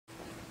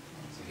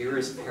Here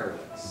is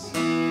Paradise.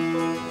 When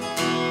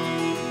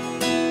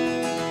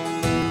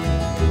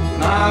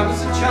I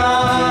was a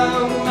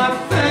child, my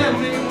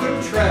family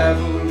would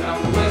travel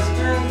down to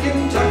western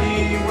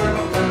Kentucky where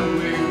my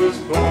family was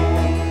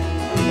born.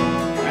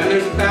 And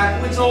there's a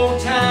backwoods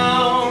old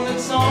town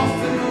that's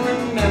often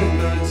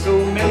remembered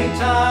so many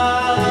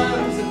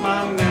times that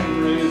my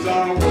memories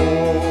are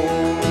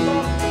worn.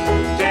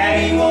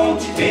 Daddy,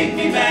 won't you take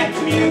me back to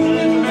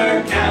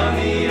Muhlenberg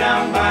County,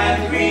 down by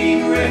the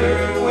Green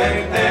River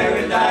where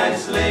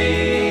paradise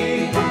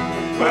lay?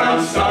 Well,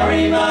 I'm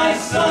sorry, my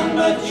son,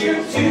 but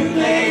you're too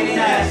late in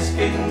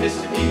asking.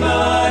 Mr.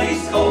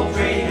 Peabody's coal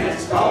train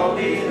has called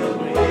it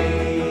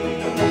away.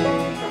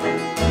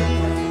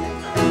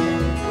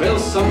 Well,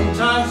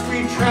 sometimes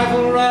we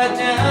travel right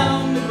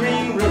down the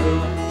Green River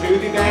to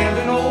the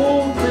abandoned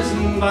old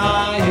prison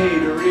by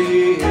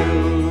Hatery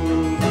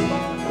Hill,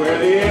 where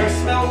the air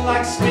smelled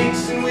like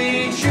snakes and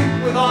we'd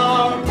shoot with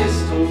our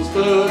pistols,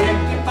 but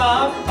empty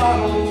pop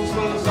bottles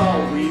was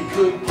all we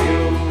could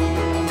kill.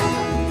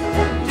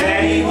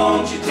 Daddy,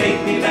 won't you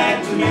take me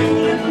back to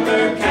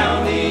Muhlenberg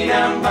County,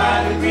 down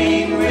by the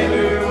Green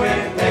River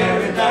where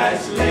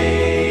paradise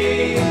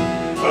lay?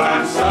 Well,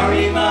 I'm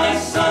sorry, my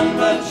son,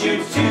 but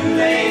you're too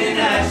late in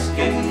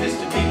asking.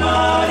 Mr.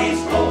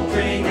 Peabody's coal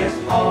train has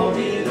hauled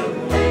it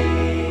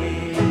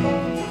away.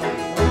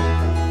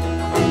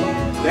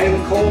 Then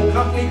the coal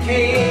company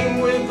came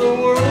with the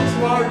world's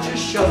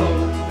largest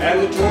shovel, and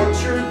they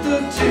tortured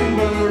the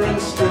timber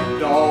and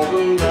stripped all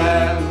the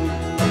land.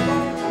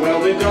 Well,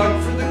 they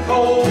dug for the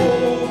coal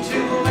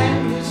till the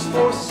land was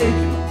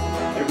forsaken.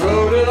 They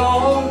wrote it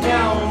all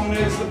down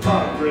as the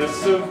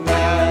progress of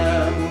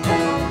man.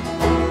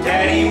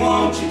 Daddy,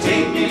 won't you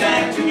take me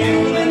back to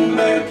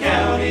Muhlenberg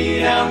County,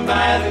 down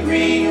by the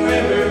Green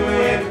River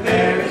where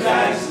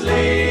paradise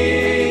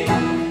lay?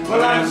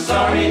 Well, I'm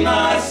sorry,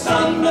 my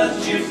son, but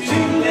you're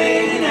too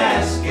late in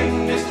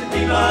asking. Mr.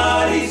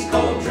 Peabody's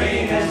coal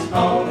train has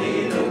hauled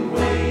it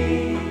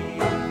away.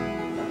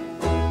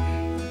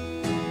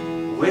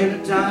 When I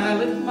die,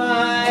 let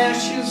my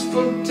ashes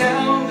float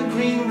down the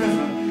Green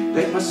River,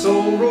 let my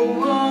soul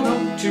roll on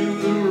up to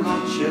the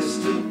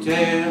Rochester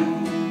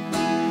Dam.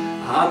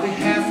 I'll be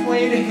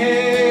halfway to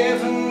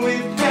heaven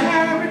with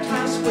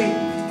paradise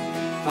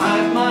waiting,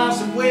 5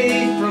 miles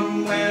away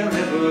from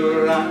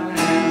wherever I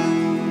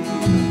am.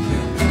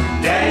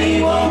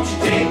 Daddy, won't you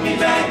take me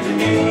back to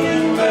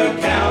Muhlenberg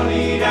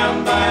County,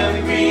 down by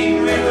the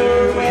Green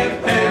River where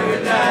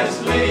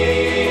paradise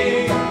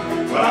lay?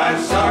 Well,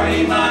 I'm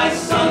sorry, my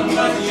son,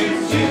 but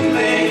you're too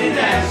late in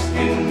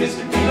asking.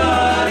 Mr.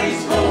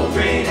 Peabody's coal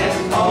train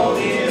has hauled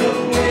it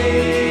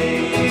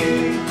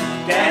away.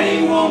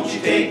 Daddy, won't you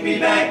take me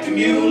back to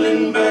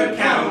Muhlenberg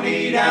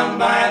County, down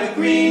by the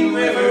Green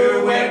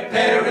River where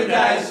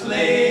paradise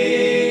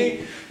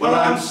lay? Well,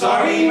 I'm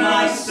sorry,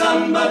 my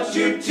son, but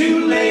you're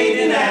too late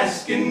in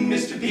asking.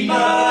 Mr.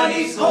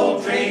 Peabody's coal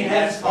train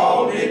has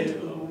hauled it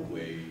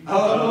away.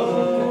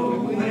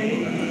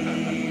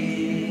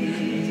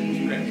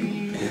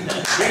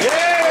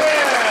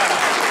 Yeah!